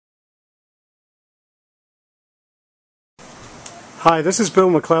Hi, this is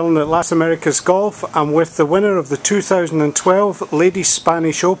Bill McClellan at Las Americas Golf. I'm with the winner of the 2012 Ladies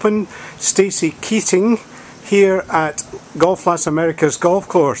Spanish Open, Stacey Keating, here at Golf Las Americas Golf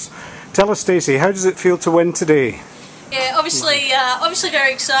Course. Tell us, Stacey, how does it feel to win today? Yeah, obviously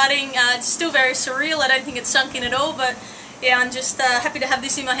very exciting. It's still very surreal. I don't think it's sunk in at all, but yeah, I'm just happy to have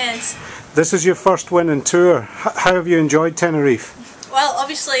this in my hands. This is your first win in tour. How have you enjoyed Tenerife? Well,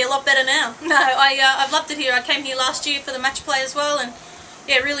 obviously a lot better now. No, I've loved it here. I came here last year for the match play as well, and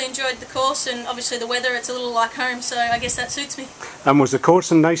yeah, really enjoyed the course, and obviously the weather, it's a little like home, so I guess that suits me. And was the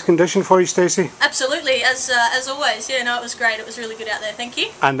course in nice condition for you, Stacey? Absolutely, as always. Yeah, no, it was great. It was really good out there. Thank you.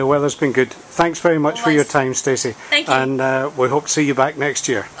 And the weather's been good. Thanks very much Always. for your time, Stacey. Thank you. And we hope to see you back next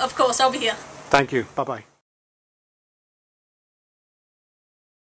year. Of course, I'll be here. Thank you. Bye-bye.